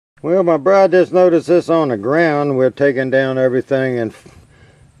Well, my bride just noticed this on the ground. We're taking down everything and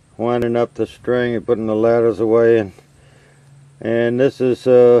winding up the string and putting the ladders away. And this is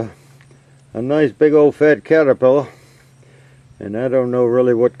a nice big old fat caterpillar. And I don't know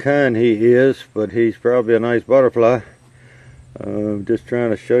really what kind he is, but he's probably a nice butterfly. Just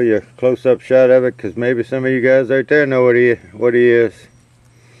trying to show you a close-up shot of it, because maybe some of you guys out there know what he is.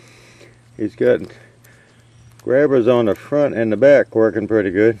 He's got grabbers on the front and the back working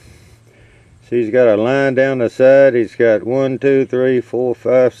pretty good. So he's got a line down the side. He's got 1, 2, 3, 4,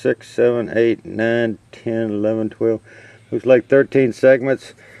 5, 6, 7, 8, 9, 10, 11, 12. Looks like 13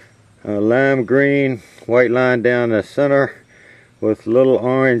 segments. Lime green, white line down the center with little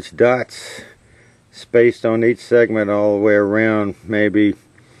orange dots spaced on each segment all the way around, maybe,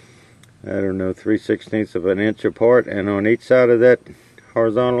 I don't know, 3/16 of an inch apart, and on each side of that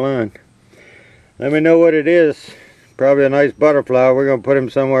horizontal line. Let me know what it is. Probably a nice butterfly. We're going to put him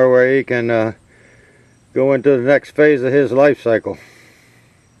somewhere where he can go into the next phase of his life cycle.